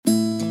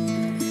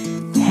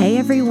Hey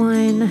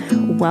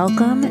everyone,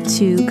 welcome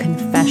to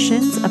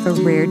Confessions of a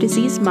Rare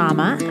Disease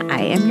Mama. I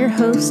am your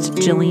host,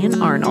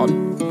 Jillian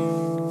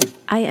Arnold.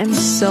 I am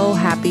so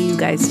happy you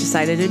guys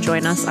decided to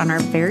join us on our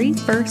very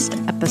first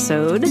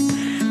episode.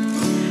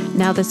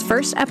 Now, this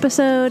first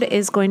episode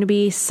is going to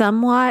be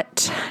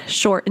somewhat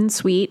short and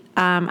sweet.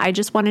 I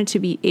just wanted to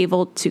be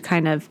able to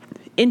kind of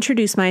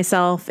introduce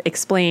myself,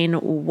 explain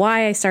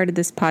why I started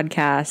this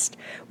podcast,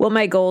 what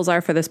my goals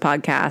are for this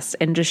podcast,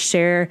 and just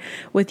share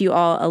with you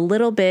all a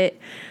little bit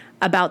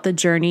about the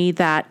journey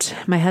that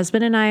my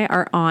husband and I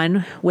are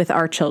on with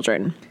our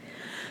children.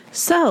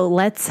 So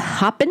let's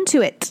hop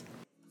into it.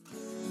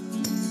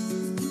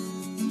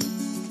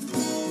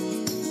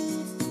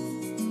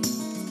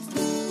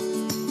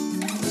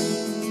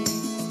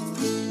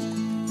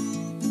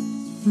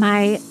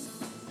 My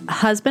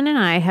husband and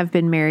I have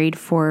been married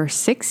for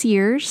 6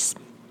 years,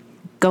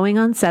 going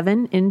on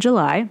 7 in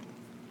July.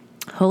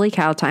 Holy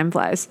cow, time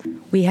flies.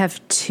 We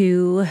have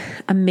 2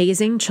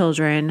 amazing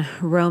children,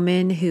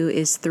 Roman, who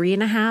is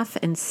 3.5,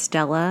 and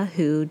Stella,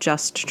 who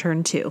just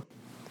turned 2.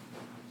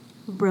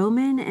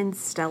 Roman and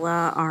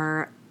Stella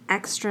are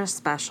extra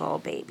special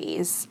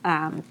babies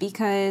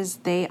because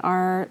they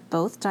are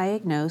both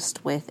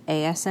diagnosed with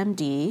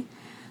ASMD,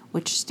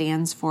 which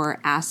stands for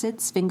acid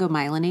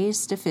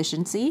sphingomyelinase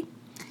deficiency.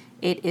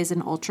 It is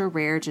an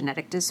ultra-rare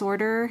genetic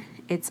disorder.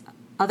 It's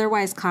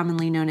otherwise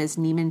commonly known as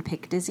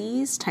Niemann-Pick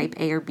disease, type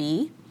A or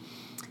B.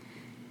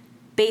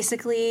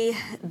 Basically,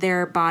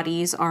 their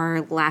bodies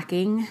are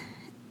lacking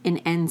an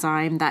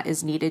enzyme that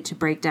is needed to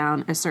break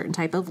down a certain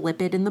type of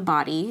lipid in the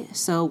body.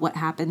 So what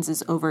happens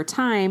is over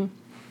time,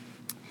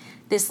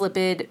 this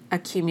lipid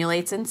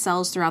accumulates in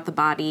cells throughout the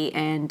body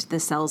and the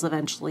cells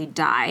eventually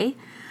die.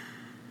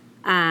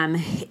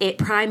 It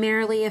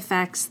primarily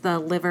affects the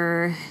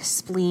liver,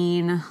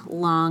 spleen,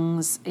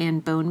 lungs,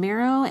 and bone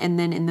marrow. And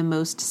then in the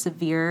most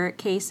severe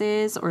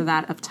cases, or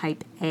that of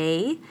type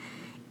A,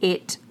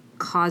 it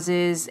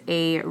causes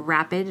a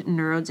rapid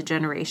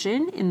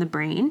neurodegeneration in the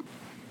brain,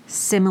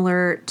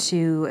 similar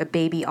to a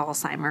baby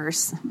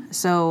Alzheimer's.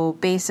 So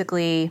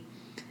basically,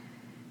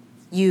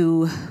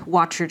 you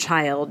watch your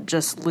child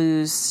just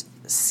lose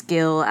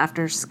skill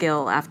after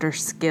skill after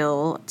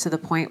skill to the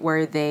point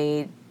where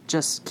they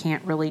just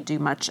can't really do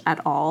much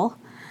at all.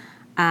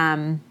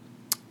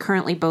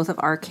 Currently, both of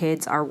our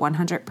kids are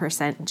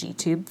 100%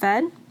 G-tube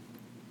fed,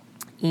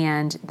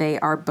 and they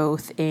are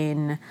both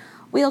in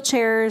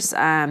wheelchairs.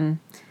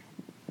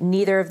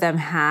 Neither of them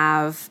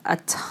have a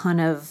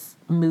ton of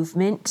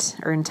movement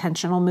or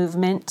intentional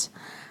movement.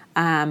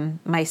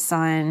 My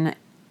son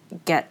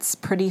gets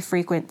pretty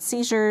frequent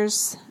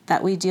seizures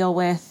that we deal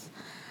with,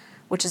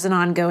 which is an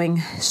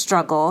ongoing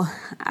struggle.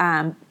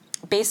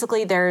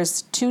 Basically,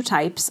 there's 2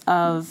 types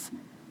of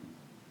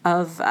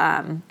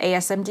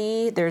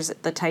ASMD. There's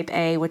the type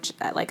A, which,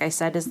 like I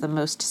said, is the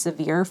most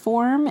severe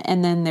form.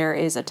 And then there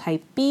is a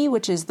type B,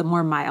 which is the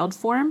more mild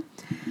form.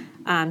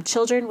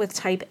 Children with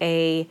type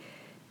A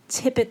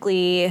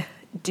typically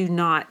do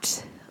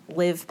not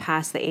live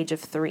past the age of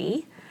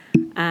 3,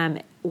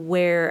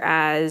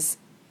 whereas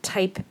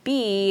type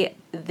B,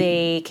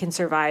 they can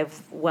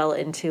survive well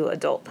into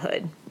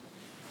adulthood.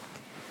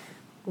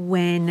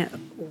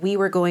 When we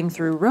were going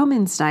through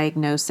Roman's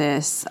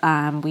diagnosis,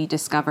 we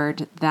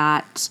discovered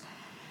that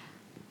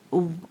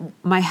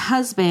my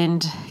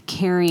husband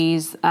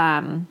carries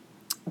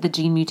the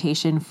gene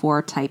mutation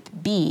for type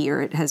B,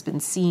 or it has been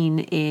seen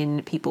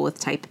in people with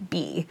type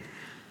B.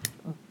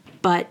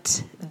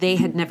 But they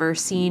had never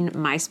seen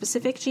my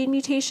specific gene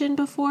mutation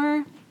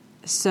before,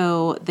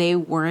 so they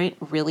weren't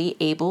really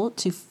able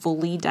to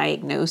fully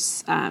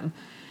diagnose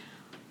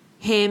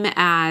him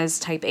as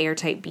type A or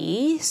type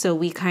B. So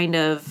we kind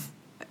of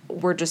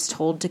were just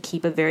told to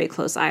keep a very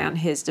close eye on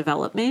his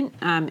development.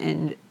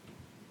 And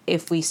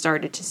if we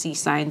started to see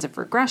signs of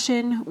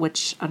regression,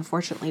 which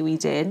unfortunately we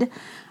did,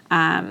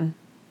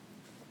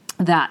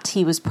 that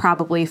he was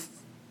probably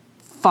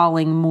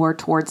falling more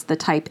towards the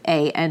type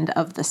A end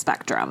of the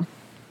spectrum.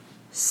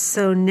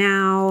 So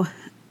now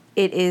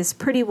it is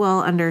pretty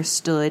well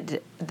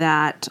understood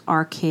that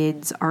our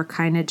kids are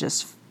kind of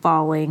just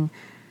falling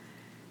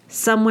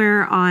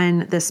somewhere on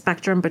the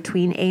spectrum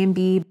between A and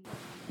B,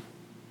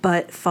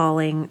 but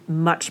falling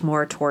much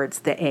more towards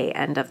the A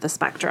end of the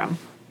spectrum.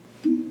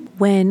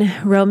 When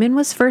Roman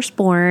was first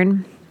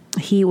born,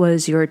 he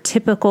was your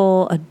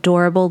typical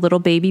adorable little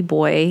baby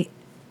boy.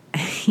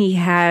 He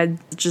had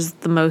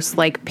just the most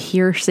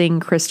piercing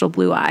crystal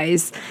blue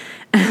eyes.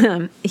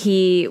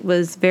 He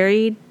was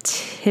very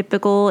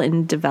typical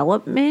in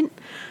development.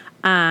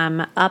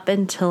 Up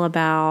until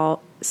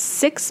about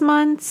 6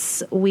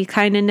 months, we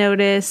kind of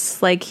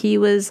noticed he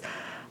was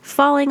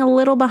falling a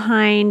little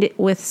behind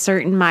with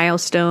certain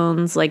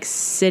milestones, like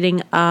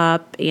sitting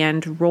up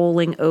and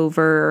rolling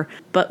over.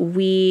 But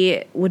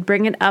we would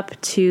bring it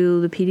up to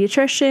the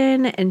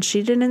pediatrician, and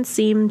she didn't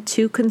seem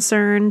too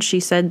concerned. She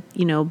said,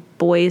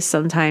 boys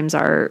sometimes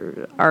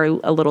are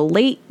a little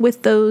late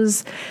with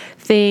those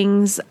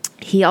things.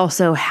 He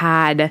also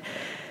had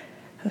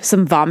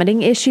some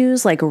vomiting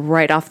issues,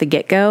 right off the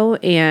get-go,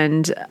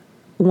 and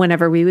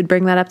whenever we would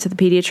bring that up to the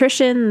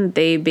pediatrician,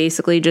 they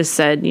basically just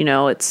said,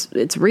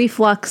 it's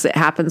reflux. It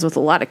happens with a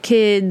lot of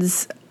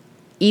kids.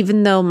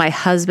 Even though my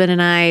husband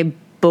and I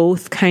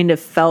both kind of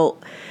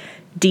felt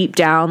deep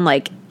down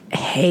like,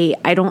 hey,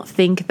 I don't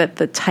think that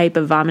the type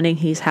of vomiting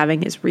he's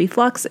having is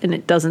reflux and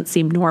it doesn't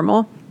seem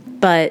normal.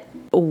 But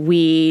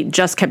we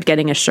just kept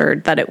getting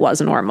assured that it was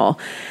normal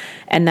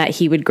and that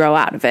he would grow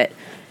out of it.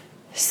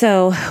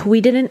 So we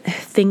didn't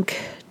think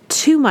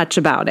too much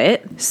about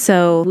it.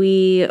 So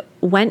we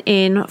went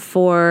in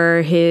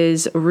for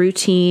his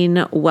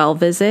routine well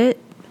visit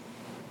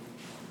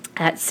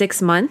at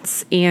 6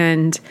 months,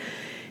 and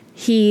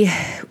he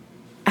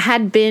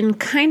had been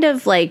kind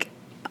of like,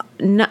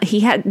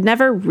 he had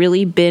never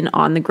really been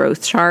on the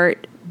growth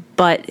chart,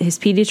 but his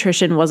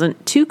pediatrician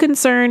wasn't too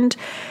concerned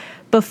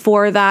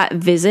before that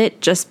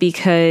visit just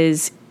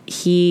because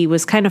he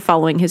was kind of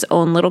following his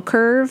own little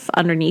curve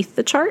underneath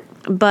the chart.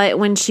 But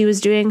when she was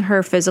doing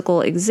her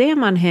physical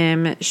exam on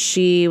him,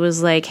 she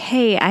was like,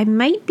 hey, I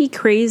might be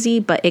crazy,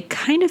 but it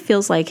kind of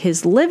feels like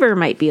his liver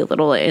might be a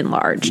little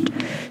enlarged.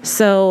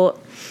 So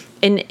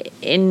in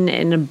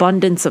an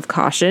abundance of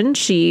caution,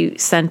 she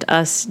sent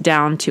us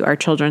down to our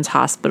children's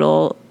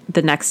hospital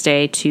the next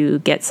day to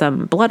get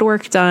some blood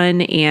work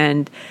done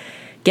and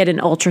get an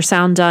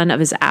ultrasound done of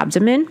his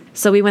abdomen.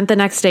 So we went the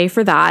next day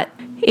for that.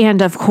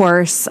 And of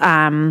course,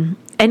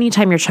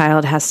 anytime your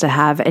child has to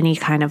have any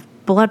kind of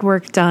blood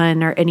work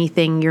done or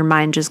anything, your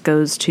mind just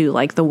goes to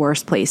like the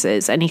worst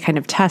places, any kind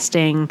of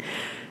testing.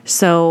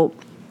 So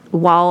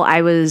while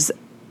I was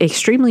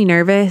extremely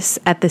nervous,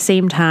 at the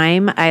same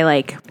time,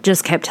 I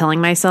just kept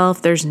telling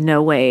myself, there's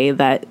no way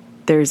that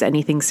there's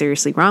anything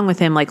seriously wrong with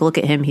him. Like, look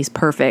at him, he's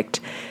perfect.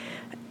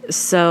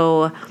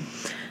 So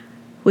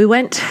we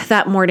went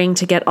that morning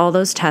to get all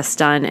those tests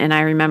done, and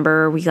I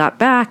remember we got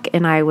back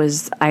and I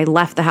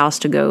left the house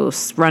to go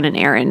run an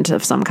errand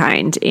of some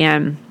kind,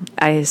 and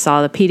I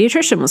saw the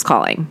pediatrician was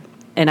calling,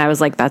 and I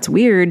was like, that's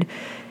weird.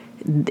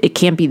 It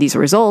can't be these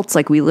results.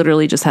 Like, we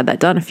literally just had that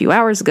done a few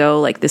hours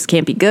ago. Like, this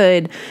can't be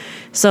good.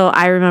 So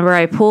I remember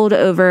I pulled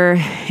over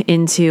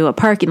into a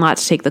parking lot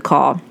to take the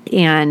call,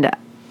 and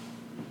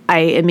I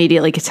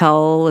immediately could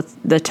tell with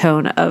the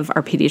tone of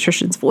our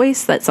pediatrician's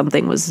voice that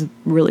something was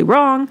really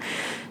wrong.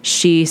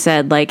 She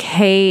said, like,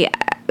 hey,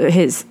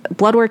 his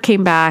blood work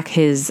came back,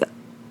 his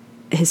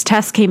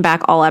tests came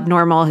back all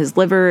abnormal, his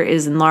liver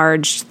is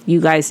enlarged. You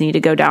guys need to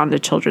go down to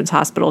Children's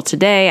Hospital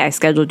today. I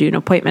scheduled you an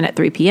appointment at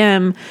 3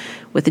 p.m.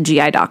 with a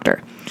GI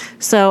doctor.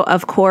 So,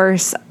 of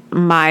course,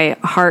 my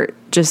heart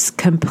just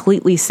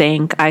completely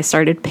sank. I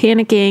started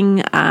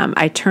panicking.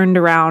 I turned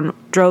around,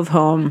 drove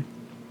home,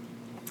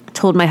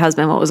 told my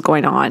husband what was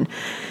going on.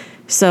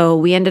 So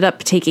we ended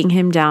up taking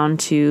him down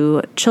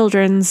to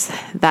Children's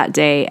that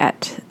day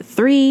at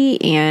 3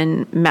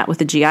 and met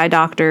with a GI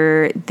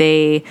doctor.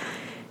 They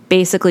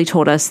basically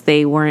told us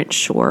they weren't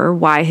sure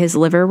why his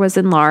liver was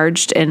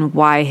enlarged and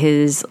why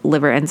his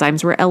liver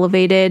enzymes were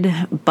elevated,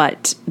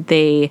 but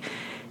they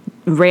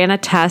ran a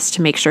test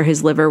to make sure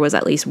his liver was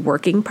at least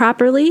working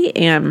properly.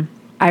 And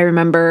I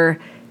remember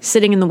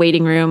sitting in the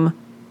waiting room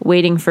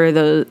waiting for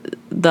the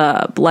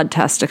blood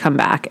test to come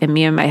back, and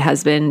me and my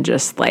husband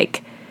just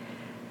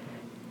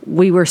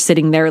we were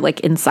sitting there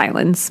in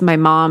silence. My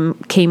mom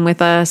came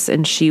with us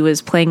and she was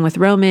playing with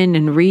Roman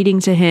and reading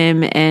to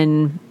him,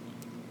 and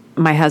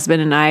my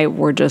husband and I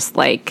were just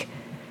I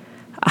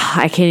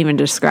can't even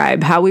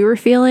describe how we were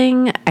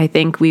feeling. I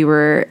think we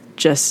were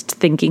just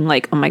thinking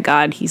oh my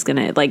God, he's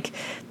gonna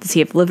does he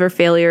have liver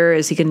failure?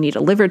 Is he gonna need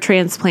a liver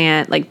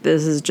transplant?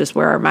 This is just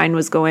where our mind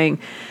was going.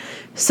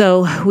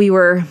 So we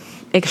were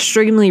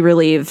extremely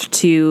relieved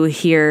to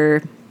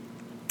hear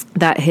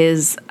that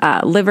his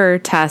liver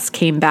test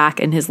came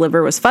back and his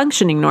liver was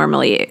functioning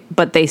normally,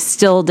 but they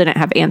still didn't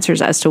have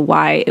answers as to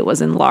why it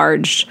was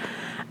enlarged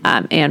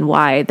and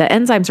why the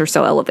enzymes were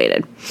so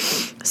elevated.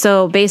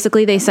 So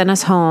basically they sent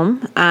us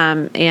home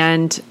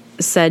and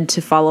said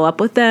to follow up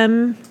with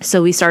them.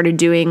 So we started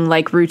doing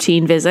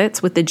routine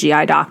visits with the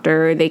GI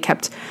doctor. They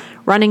kept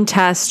running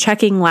tests,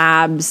 checking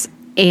labs,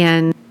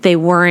 and they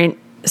weren't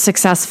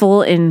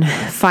successful in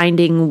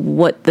finding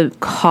what the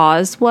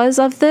cause was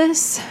of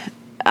this.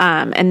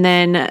 And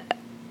then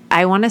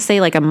I want to say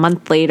a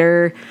month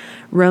later,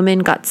 Roman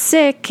got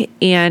sick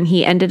and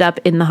he ended up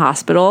in the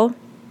hospital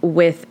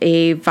with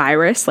a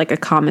virus, a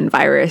common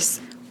virus,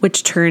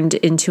 which turned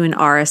into an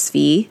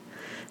RSV.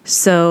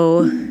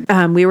 So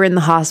we were in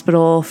the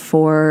hospital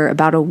for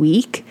about a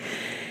week,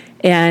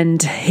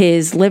 and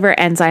his liver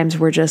enzymes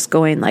were just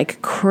going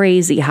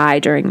crazy high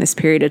during this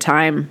period of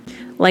time.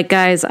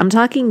 Guys, I'm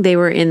talking they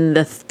were in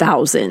the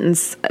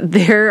thousands.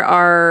 There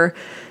are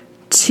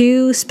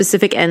 2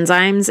 specific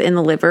enzymes in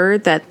the liver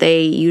that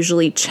they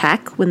usually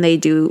check when they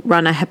do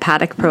run a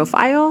hepatic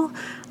profile.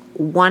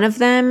 One of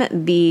them,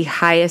 the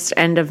highest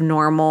end of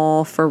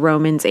normal for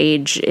Roman's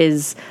age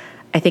is,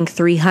 I think,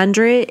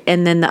 300.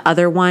 And then the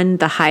other one,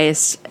 the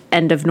highest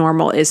end of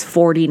normal is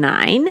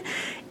 49.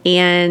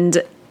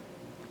 And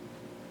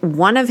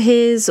one of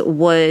his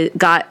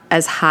got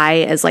as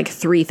high as like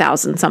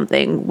 3,000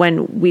 something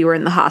when we were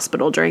in the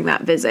hospital during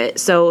that visit.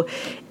 So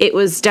it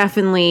was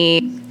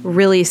definitely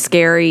really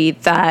scary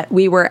that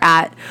we were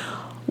at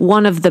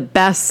one of the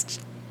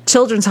best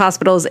children's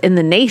hospitals in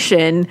the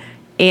nation,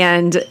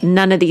 and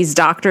none of these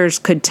doctors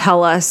could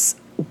tell us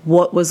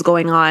what was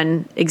going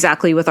on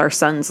exactly with our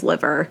son's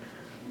liver.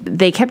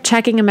 They kept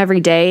checking him every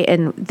day,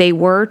 and they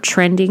were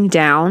trending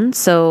down.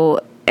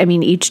 So I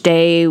mean, each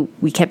day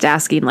we kept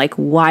asking, like,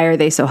 why are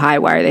they so high?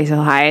 Why are they so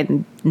high?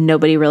 And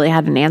nobody really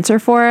had an answer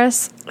for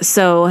us.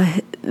 So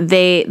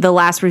the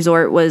last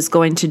resort was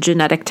going to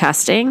genetic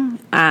testing,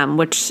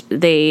 which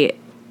they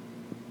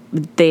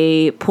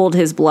pulled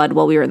his blood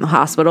while we were in the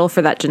hospital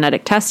for that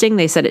genetic testing.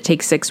 They said it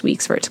takes 6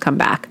 weeks for it to come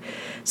back.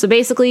 So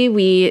basically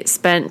we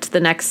spent the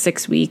next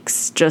 6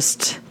 weeks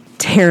just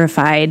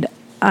terrified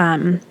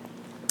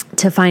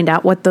to find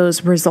out what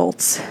those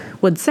results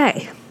would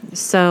say.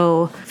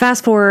 So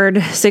fast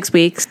forward 6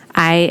 weeks,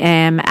 I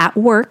am at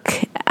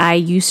work. I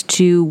used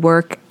to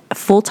work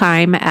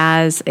full-time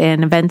as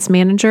an events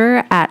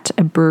manager at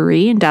a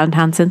brewery in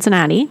downtown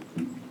Cincinnati.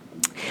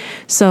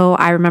 So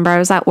I remember I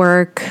was at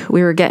work.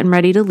 We were getting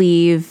ready to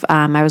leave.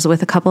 I was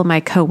with a couple of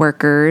my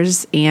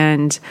coworkers,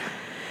 and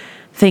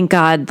thank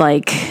God,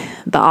 like,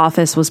 the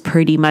office was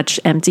pretty much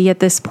empty at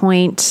this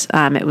point.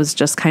 It was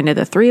just kind of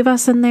the three of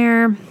us in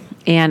there.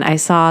 And I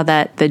saw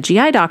that the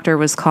GI doctor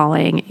was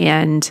calling,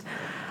 and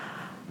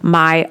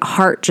my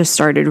heart just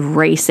started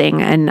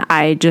racing, and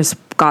I just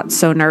got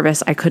so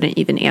nervous I couldn't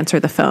even answer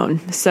the phone.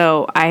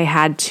 So I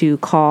had to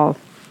call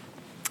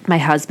my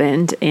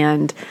husband,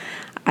 and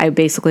I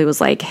basically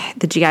was like,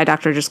 the GI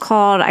doctor just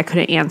called. I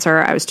couldn't answer.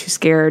 I was too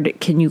scared.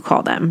 Can you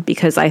call them?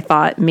 Because I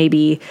thought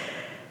maybe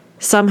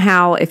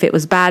somehow if it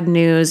was bad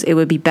news, it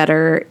would be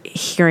better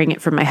hearing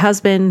it from my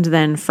husband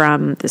than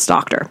from this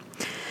doctor.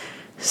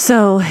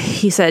 So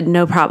he said,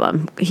 no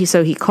problem.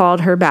 He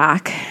called her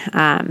back.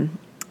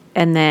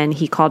 And then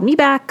he called me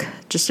back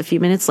just a few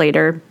minutes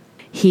later.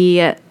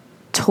 He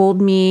told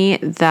me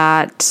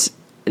that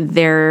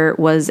there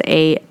was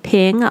a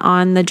ping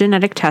on the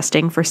genetic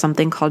testing for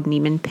something called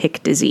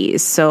Niemann-Pick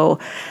disease. So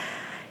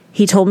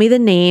he told me the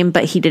name,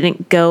 but he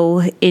didn't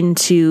go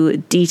into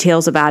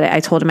details about it.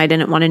 I told him I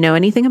didn't want to know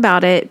anything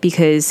about it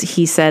because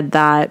he said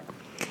that,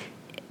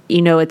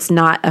 it's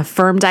not a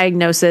firm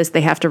diagnosis.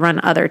 They have to run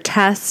other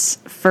tests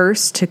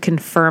first to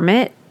confirm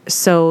it.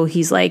 So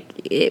he's like,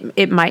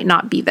 it might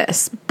not be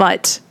this,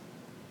 but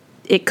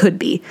it could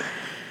be.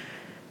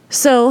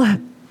 So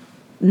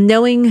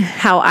knowing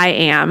how I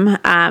am,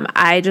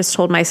 I just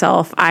told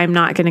myself, I'm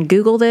not going to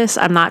Google this.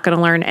 I'm not going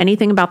to learn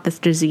anything about this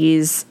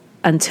disease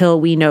until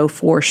we know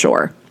for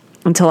sure,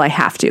 until I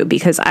have to,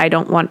 because I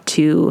don't want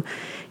to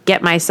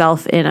get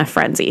myself in a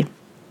frenzy.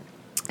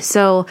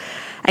 So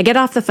I get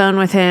off the phone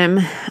with him,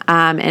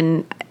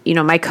 and,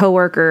 my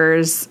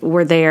coworkers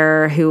were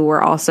there who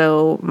were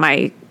also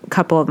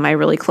couple of my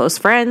really close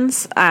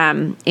friends,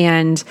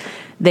 and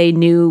they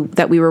knew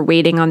that we were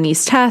waiting on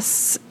these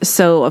tests.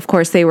 So of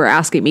course they were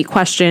asking me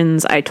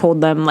questions. I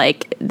told them,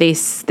 like, they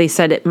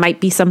said it might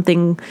be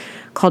something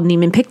called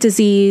Niemann-Pick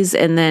disease.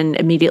 And then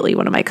immediately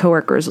one of my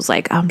coworkers was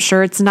like, I'm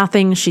sure it's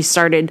nothing. She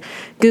started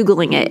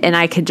Googling it, and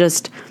I could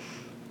just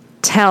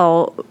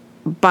tell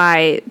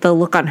by the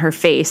look on her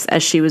face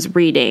as she was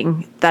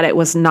reading that it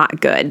was not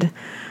good.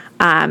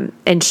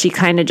 And she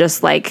kind of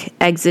just like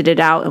exited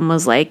out and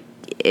was like,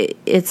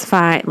 it's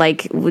fine.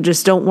 Like, we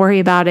just don't worry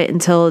about it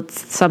until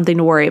it's something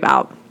to worry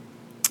about.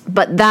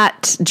 But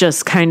that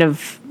just kind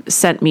of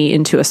sent me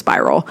into a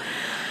spiral.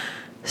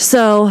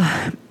 So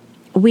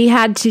we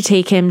had to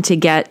take him to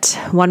get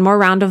one more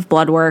round of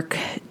blood work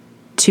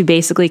to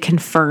basically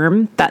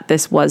confirm that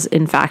this was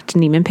in fact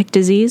Niemann-Pick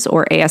disease,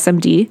 or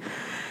ASMD.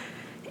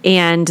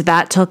 And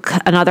that took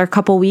another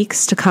couple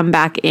weeks to come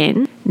back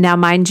in. Now,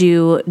 mind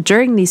you,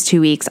 during these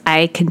 2 weeks,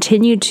 I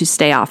continued to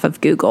stay off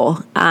of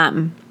Google.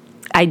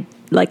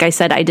 Like I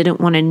said, I didn't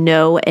want to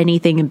know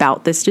anything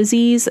about this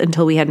disease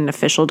until we had an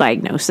official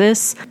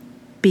diagnosis,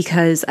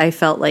 because I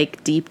felt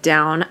like deep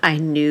down I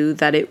knew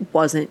that it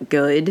wasn't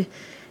good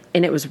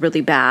and it was really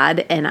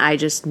bad. And I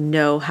just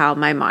know how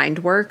my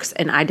mind works,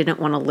 and I didn't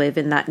want to live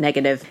in that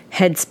negative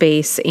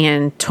headspace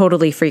and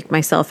totally freak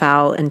myself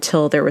out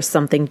until there was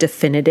something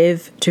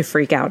definitive to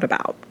freak out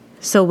about.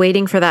 So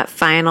waiting for that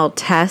final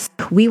test,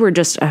 we were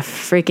just a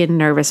freaking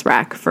nervous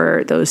wreck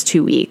for those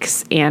 2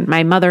 weeks. And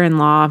my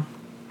mother-in-law,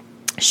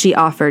 she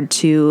offered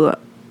to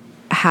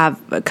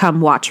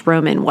come watch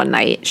Roman one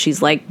night.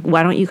 She's like,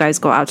 why don't you guys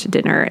go out to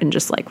dinner and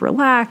just like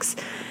relax?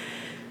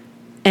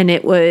 And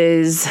it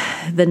was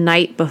the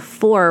night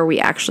before we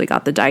actually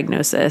got the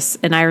diagnosis.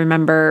 And I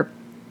remember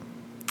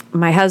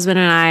my husband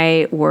and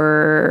I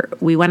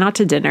we went out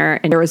to dinner,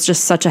 and there was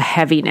just such a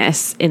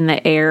heaviness in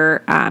the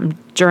air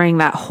during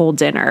that whole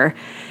dinner.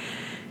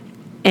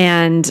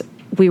 And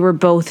we were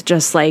both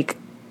just like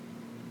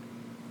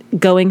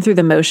going through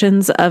the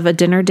motions of a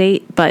dinner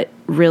date, but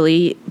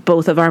really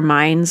both of our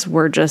minds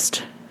were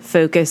just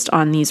focused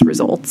on these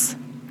results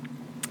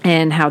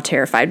and how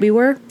terrified we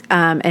were.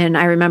 And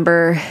I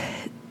remember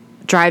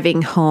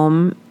driving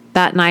home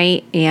that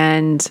night,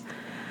 and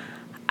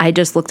I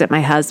just looked at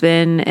my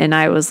husband and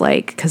I was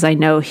like, because I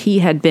know he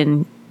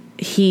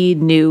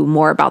knew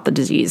more about the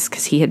disease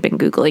because he had been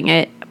Googling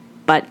it.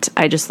 But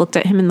I just looked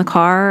at him in the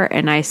car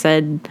and I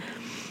said,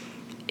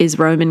 is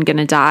Roman going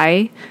to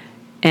die?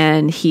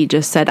 And he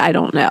just said, I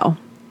don't know.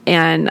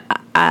 And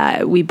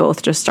we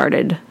both just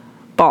started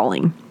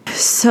bawling.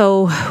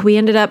 So we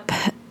ended up,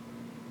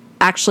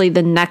 actually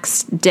the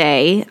next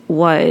day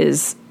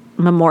was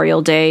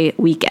Memorial Day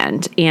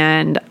weekend.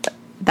 And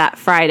that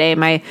Friday,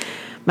 my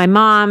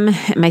mom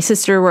and my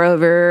sister were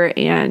over,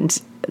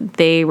 and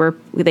they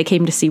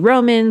came to see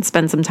Roman,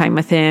 spend some time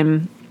with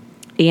him.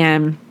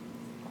 And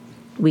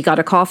we got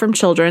a call from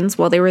Children's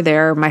while they were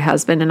there. My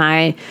husband and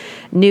I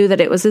knew that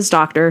it was his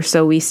doctor,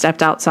 so we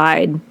stepped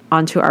outside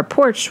onto our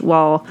porch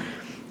while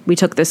we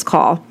took this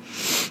call.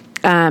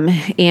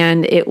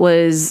 And it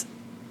was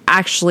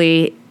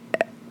actually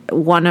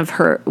one of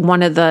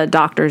the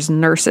doctor's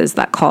nurses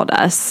that called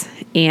us,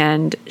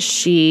 and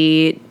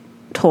she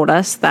told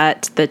us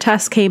that the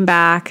test came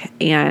back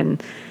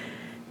and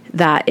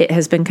that it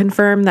has been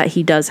confirmed that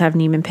he does have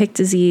Niemann-Pick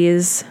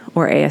disease,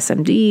 or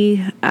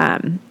ASMD.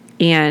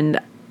 And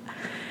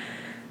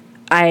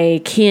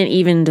I can't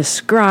even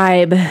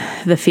describe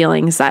the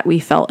feelings that we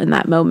felt in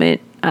that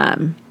moment.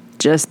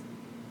 Just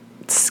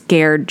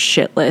scared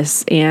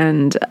shitless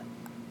and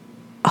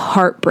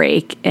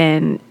heartbreak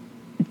and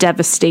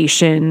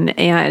devastation.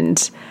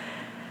 And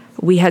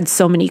we had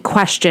so many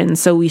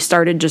questions. So we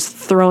started just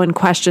throwing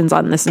questions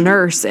on this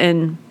nurse,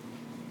 and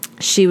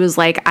she was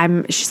like,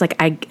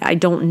 I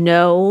don't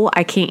know.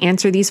 I can't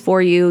answer these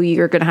for you.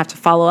 You're going to have to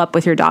follow up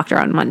with your doctor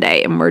on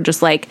Monday. And we're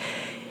just like,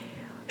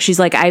 she's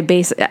like, I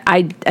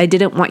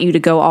didn't want you to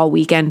go all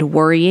weekend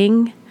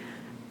worrying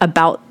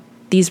about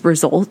these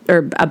results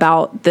or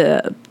about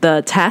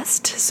the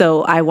test.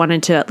 So I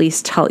wanted to at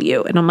least tell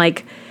you. And I'm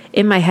like,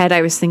 in my head,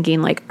 I was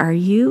thinking like, are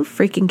you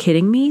freaking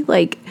kidding me?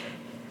 Like,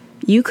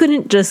 you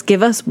couldn't just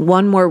give us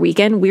one more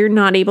weekend. We're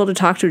not able to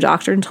talk to a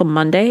doctor until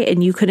Monday,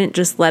 and you couldn't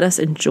just let us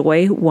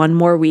enjoy one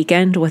more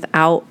weekend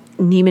without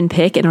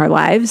Niemann-Pick in our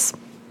lives.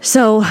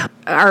 So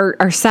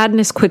our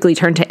sadness quickly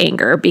turned to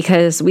anger,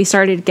 because we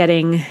started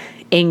getting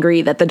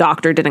angry that the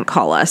doctor didn't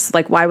call us.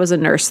 Like, why was a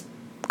nurse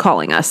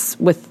calling us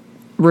with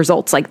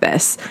results like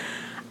this?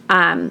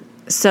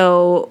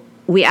 So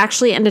we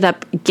actually ended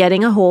up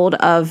getting a hold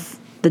of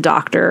the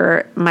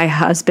doctor. My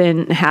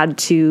husband had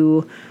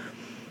to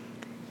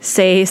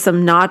say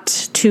some not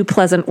too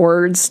pleasant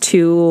words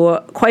to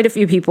quite a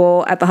few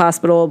people at the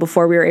hospital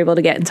before we were able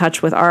to get in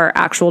touch with our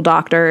actual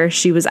doctor.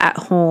 She was at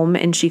home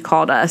and she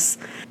called us.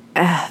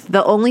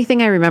 The only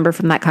thing I remember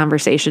from that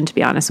conversation, to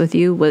be honest with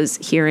you, was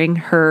hearing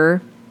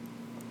her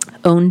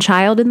own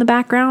child in the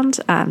background.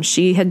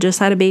 She had just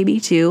had a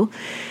baby too.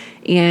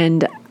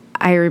 And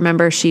I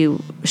remember she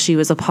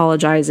was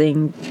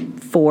apologizing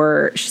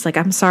she's like,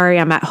 I'm sorry,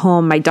 I'm at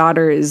home. My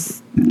daughter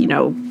is,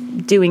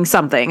 doing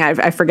something.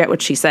 I forget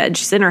what she said.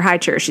 She's in her high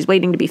chair. She's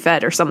waiting to be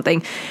fed or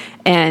something.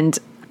 And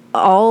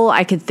all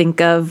I could think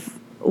of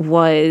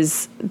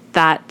was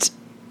that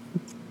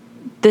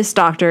this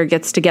doctor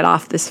gets to get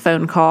off this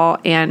phone call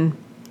and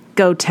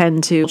go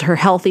tend to her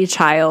healthy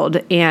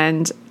child.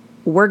 And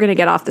we're going to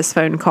get off this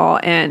phone call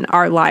and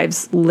our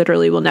lives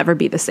literally will never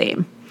be the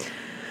same.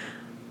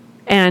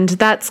 And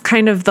that's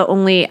kind of the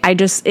only,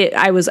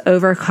 I was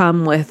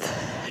overcome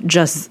with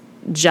just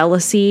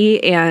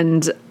jealousy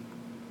and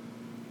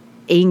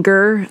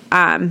anger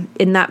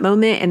in that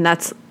moment, and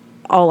that's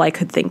all I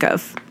could think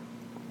of.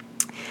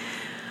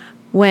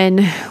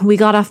 When we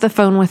got off the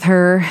phone with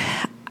her,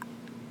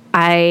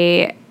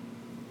 I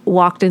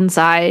walked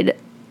inside,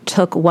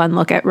 took one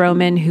look at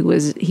Roman, he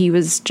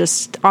was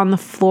just on the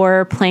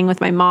floor playing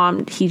with my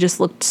mom. He just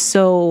looked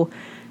so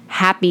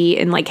happy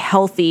and like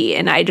healthy,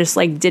 and I just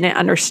like didn't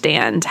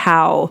understand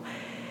how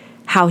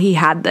he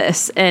had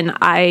this, and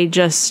I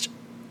just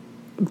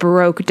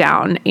broke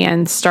down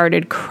and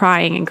started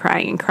crying and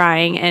crying and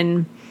crying.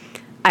 And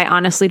I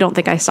honestly don't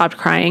think I stopped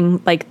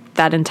crying like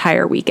that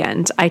entire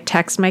weekend. I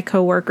texted my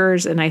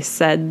coworkers and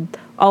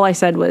all I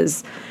said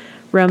was,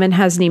 Roman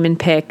has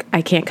Niemann-Pick.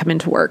 I can't come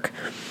into work.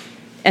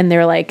 And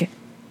they're like,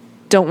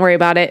 don't worry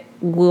about it.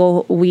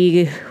 We'll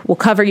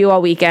cover you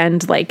all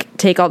weekend. Like,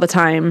 take all the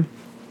time.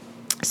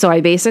 So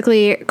I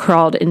basically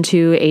crawled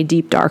into a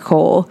deep dark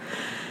hole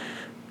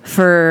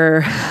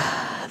for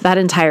that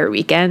entire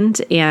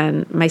weekend.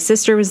 And my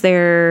sister was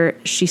there.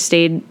 She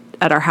stayed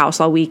at our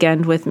house all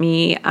weekend with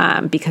me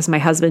because my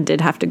husband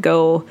did have to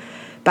go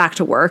back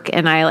to work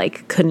and I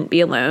like couldn't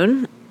be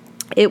alone.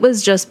 It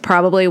was just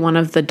probably one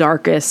of the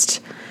darkest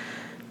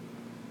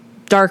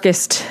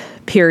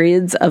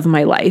periods of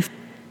my life.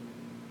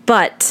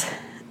 But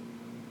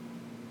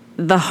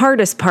the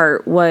hardest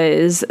part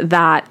was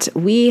that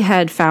we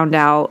had found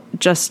out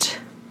just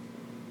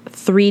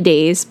 3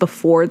 days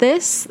before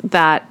this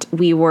that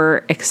we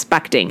were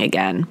expecting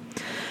again.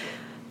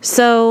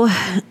 So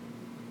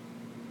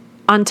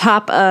on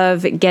top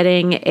of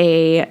getting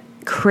a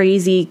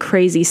crazy,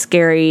 crazy,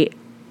 scary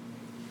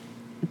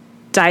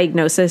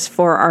diagnosis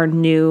for our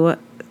new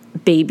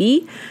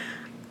baby,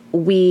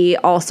 we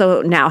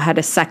also now had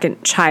a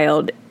second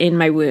child in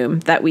my womb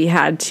that we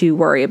had to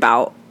worry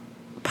about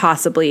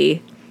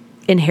possibly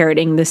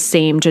inheriting the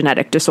same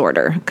genetic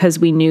disorder, because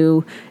we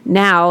knew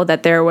now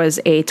that there was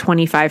a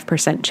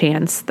 25%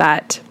 chance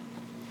that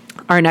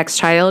our next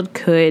child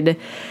could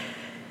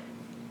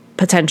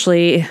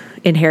potentially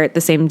inherit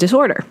the same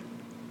disorder.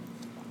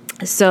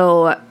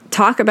 So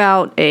talk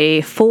about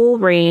a full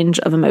range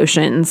of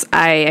emotions.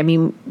 I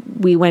mean,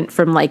 we went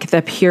from like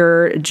the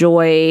pure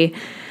joy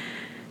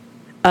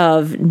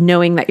of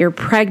knowing that you're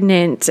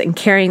pregnant and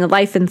carrying a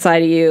life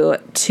inside of you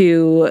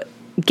to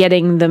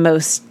getting the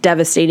most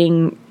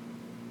devastating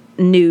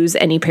news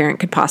any parent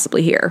could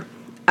possibly hear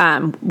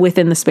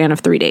within the span of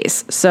 3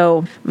 days.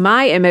 So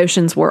my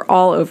emotions were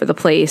all over the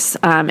place.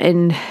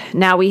 And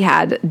now we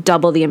had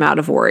double the amount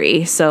of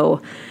worry.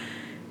 So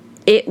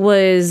it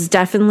was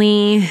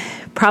definitely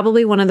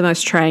probably one of the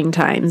most trying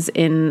times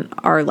in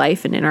our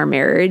life and in our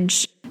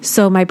marriage.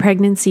 So my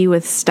pregnancy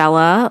with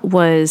Stella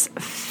was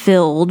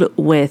filled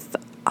with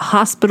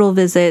hospital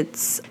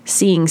visits,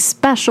 seeing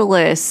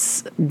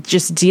specialists,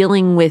 just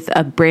dealing with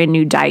a brand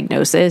new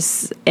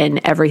diagnosis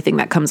and everything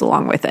that comes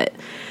along with it.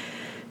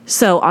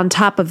 So on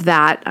top of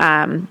that,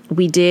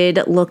 we did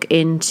look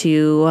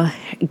into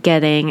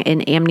getting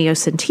an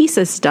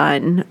amniocentesis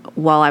done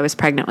while I was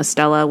pregnant with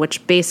Stella,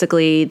 which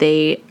basically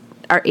they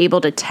are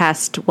able to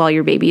test while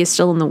your baby is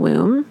still in the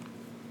womb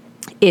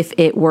if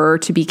it were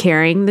to be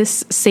carrying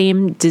this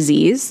same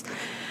disease.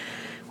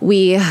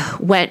 We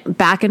went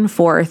back and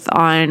forth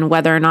on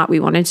whether or not we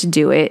wanted to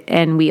do it,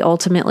 and we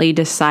ultimately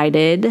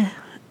decided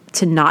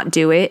to not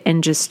do it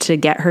and just to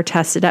get her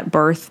tested at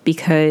birth,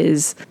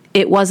 because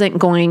it wasn't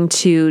going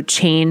to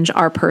change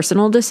our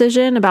personal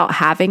decision about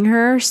having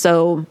her.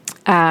 So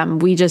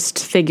we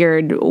just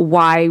figured,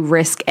 why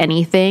risk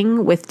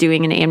anything with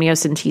doing an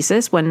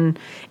amniocentesis when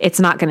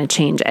it's not going to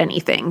change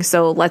anything?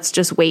 So let's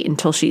just wait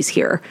until she's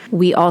here.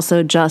 We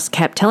also just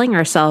kept telling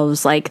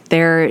ourselves, like,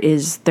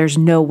 there's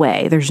no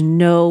way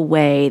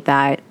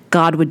that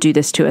God would do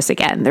this to us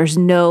again. There's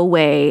no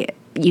way.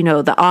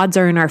 The odds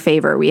are in our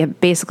favor. We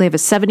basically have a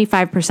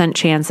 75%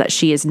 chance that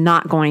she is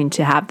not going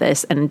to have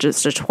this, and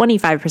just a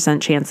 25%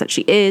 chance that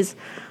she is.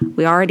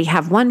 We already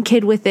have one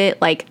kid with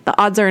it. Like, the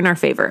odds are in our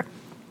favor.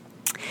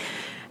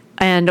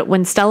 And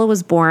when Stella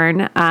was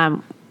born,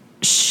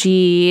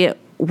 she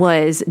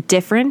was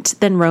different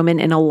than Roman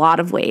in a lot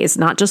of ways,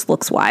 not just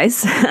looks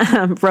wise.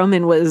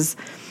 Roman was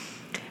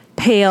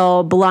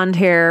pale, blonde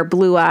hair,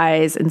 blue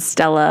eyes, and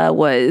Stella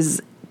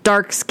was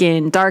dark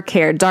skin, dark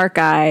hair, dark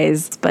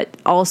eyes, but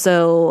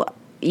also,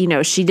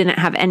 she didn't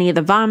have any of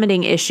the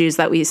vomiting issues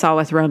that we saw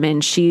with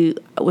Roman. She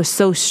was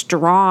so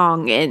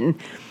strong and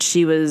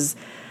she was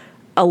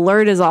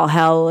alert as all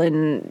hell.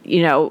 And,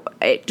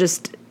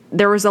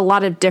 there was a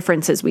lot of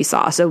differences we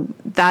saw. So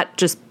that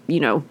just,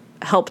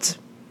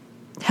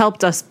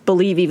 helped us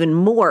believe even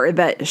more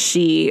that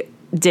she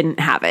didn't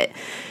have it.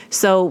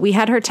 So we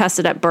had her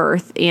tested at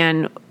birth,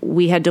 and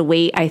we had to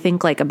wait, I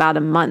think, like about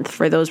a month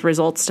for those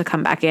results to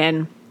come back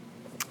in.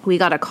 We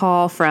got a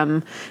call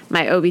from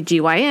my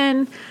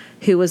OBGYN,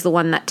 who was the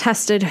one that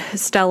tested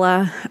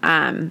Stella.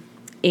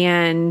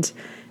 And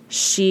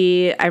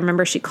I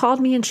remember she called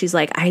me and she's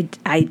like,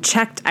 I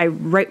checked, I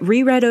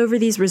reread over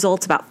these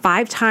results about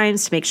 5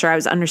 times to make sure I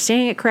was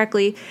understanding it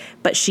correctly,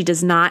 but she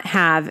does not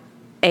have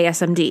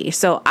ASMD.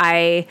 So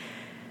I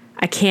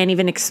can't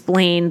even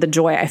explain the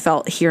joy I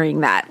felt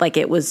hearing that. Like,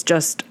 it was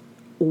just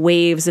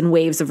waves and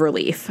waves of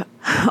relief,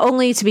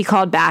 only to be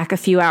called back a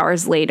few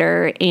hours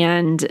later.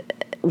 And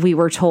we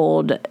were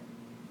told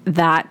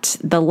that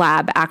the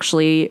lab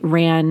actually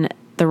ran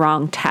the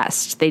wrong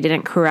test. They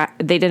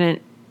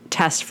didn't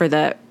test for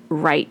the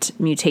right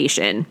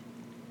mutation.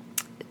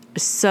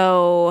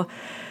 So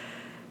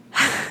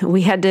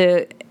we had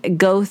to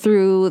go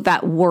through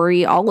that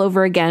worry all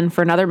over again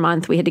for another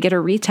month. We had to get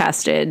her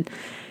retested.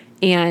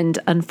 And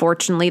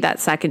unfortunately, that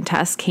second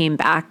test came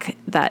back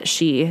that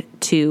she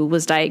too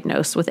was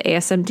diagnosed with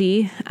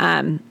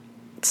ASMD.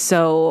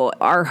 So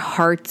our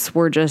hearts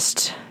were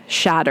just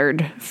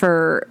shattered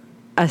for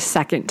a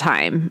second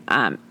time.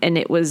 And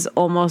it was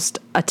almost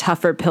a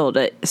tougher pill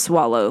to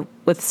swallow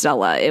with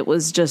Stella. It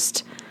was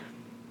just,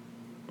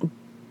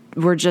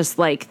 we're just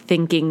like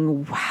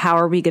thinking, how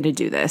are we going to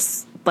do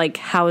this? Like,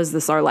 how is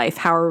this our life?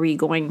 How are we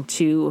going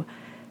to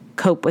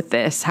cope with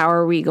this? How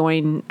are we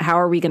going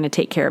to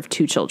take care of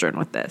 2 children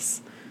with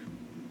this?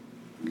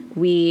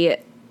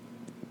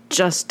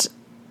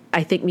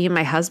 I think me and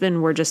my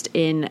husband were just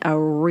in a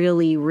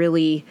really,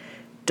 really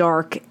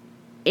dark,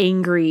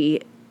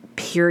 angry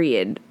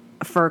period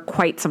for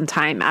quite some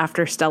time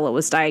after Stella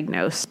was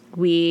diagnosed.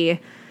 We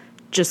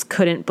just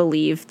couldn't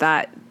believe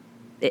that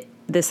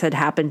this had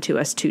happened to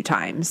us 2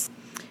 times.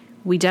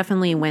 We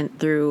definitely went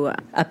through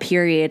a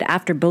period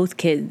after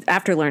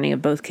learning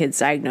of both kids'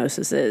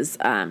 diagnoses,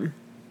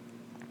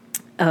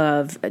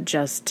 of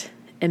just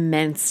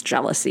immense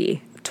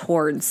jealousy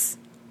towards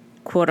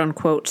quote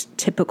unquote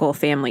typical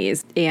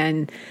families.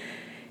 And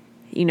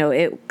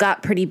it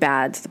got pretty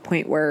bad to the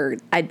point where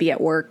I'd be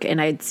at work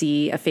and I'd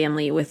see a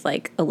family with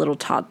like a little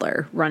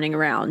toddler running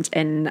around,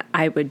 and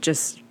I would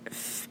just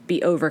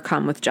be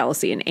overcome with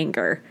jealousy and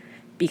anger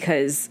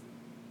because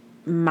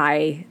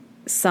my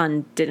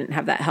son didn't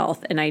have that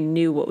health, and I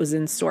knew what was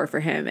in store for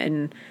him,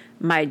 and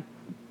my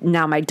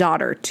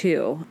daughter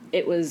too.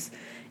 It was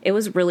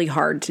really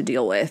hard to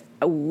deal with.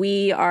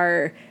 We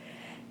are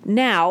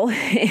now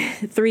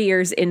 3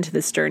 years into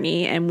this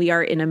journey, and we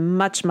are in a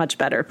much, much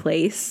better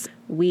place.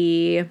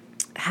 We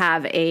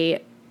have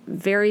a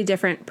very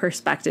different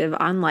perspective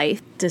on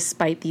life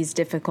despite these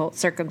difficult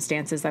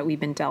circumstances that we've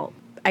been dealt.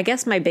 I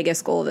guess my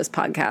biggest goal of this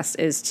podcast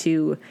is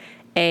to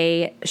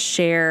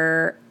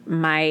share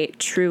my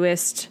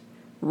truest,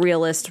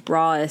 realest,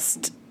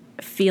 rawest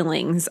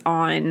feelings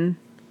on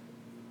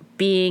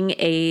being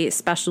a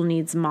special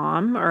needs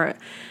mom or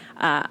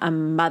a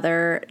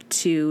mother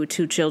to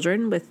 2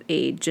 children with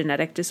a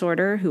genetic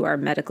disorder who are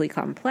medically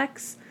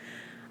complex.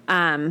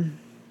 I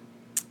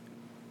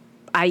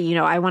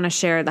want to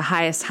share the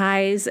highest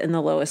highs and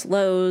the lowest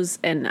lows,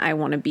 and I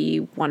want to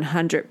be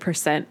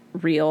 100%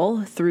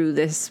 real through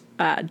this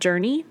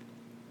journey.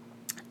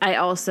 I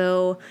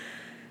also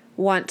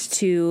want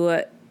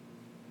to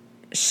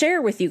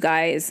share with you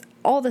guys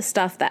all the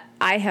stuff that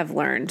I have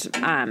learned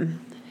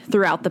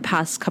throughout the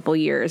past couple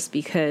years,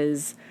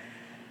 because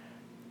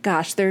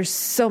gosh, there's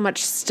so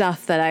much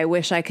stuff that I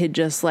wish I could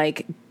just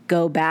like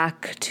go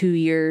back 2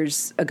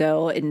 years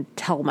ago and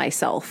tell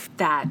myself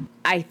that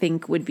I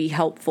think would be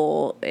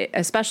helpful,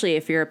 especially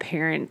if you're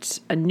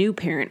a new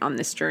parent on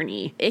this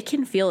journey. It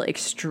can feel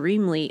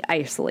extremely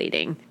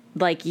isolating.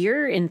 Like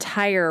your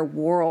entire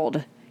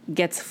world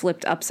gets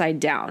flipped upside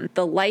down.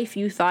 The life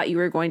you thought you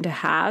were going to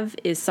have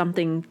is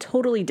something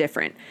totally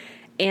different.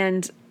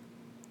 And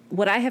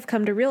what I have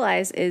come to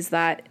realize is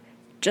that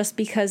just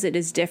because it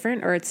is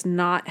different or it's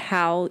not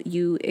how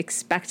you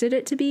expected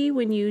it to be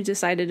when you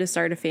decided to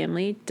start a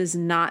family does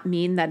not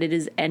mean that it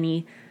is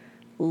any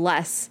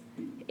less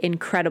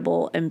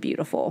incredible and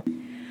beautiful.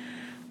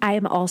 I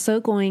am also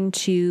going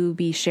to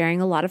be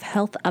sharing a lot of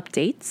health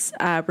updates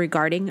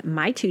regarding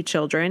my 2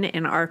 children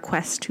and our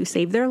quest to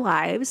save their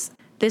lives.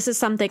 This is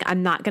something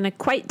I'm not going to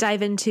quite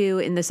dive into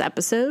in this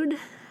episode.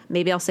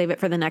 Maybe I'll save it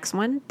for the next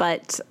one,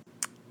 but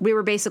we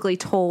were basically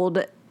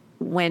told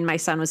when my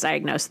son was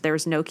diagnosed, there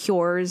was no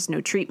cures, no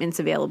treatments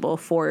available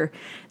for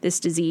this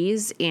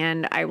disease.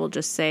 And I will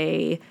just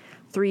say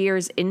 3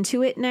 years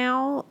into it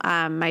now,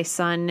 my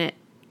son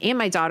and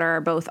my daughter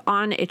are both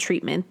on a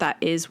treatment that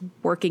is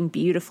working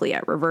beautifully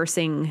at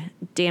reversing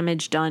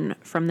damage done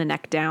from the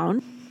neck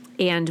down.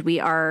 And we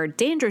are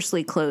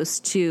dangerously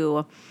close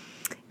to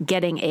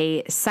getting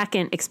a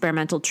second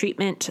experimental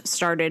treatment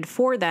started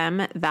for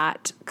them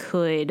that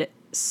could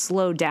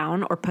slow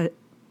down or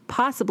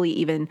possibly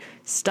even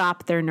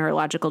stop their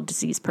neurological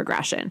disease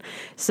progression.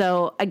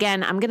 So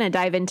again, I'm going to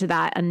dive into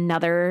that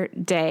another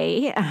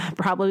day,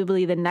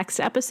 probably the next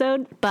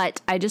episode,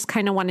 but I just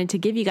kind of wanted to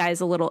give you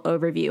guys a little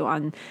overview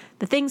on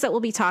the things that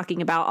we'll be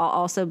talking about. I'll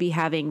also be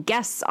having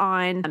guests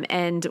on,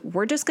 and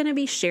we're just going to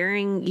be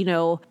sharing,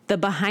 the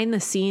behind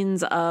the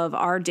scenes of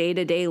our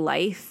day-to-day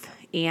life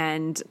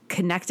and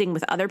connecting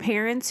with other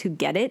parents who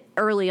get it.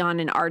 Early on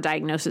in our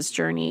diagnosis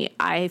journey,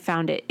 I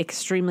found it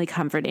extremely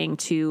comforting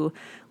to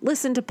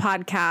listen to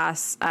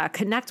podcasts,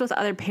 connect with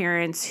other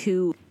parents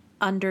who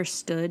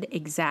understood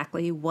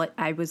exactly what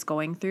I was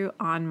going through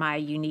on my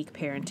unique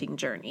parenting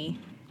journey.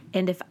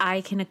 And if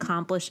I can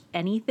accomplish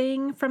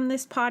anything from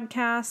this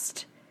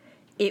podcast,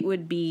 it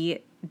would be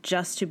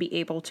just to be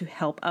able to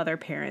help other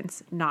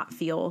parents not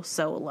feel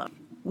so alone.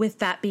 With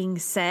that being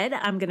said,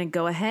 I'm going to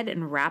go ahead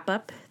and wrap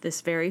up this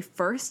very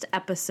first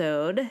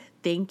episode.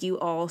 Thank you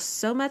all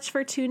so much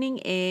for tuning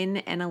in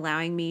and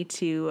allowing me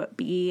to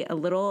be a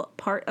little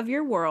part of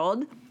your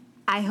world.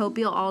 I hope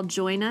you'll all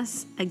join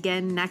us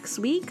again next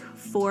week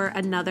for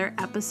another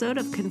episode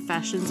of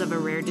Confessions of a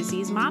Rare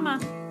Disease Mama.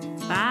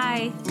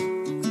 Bye.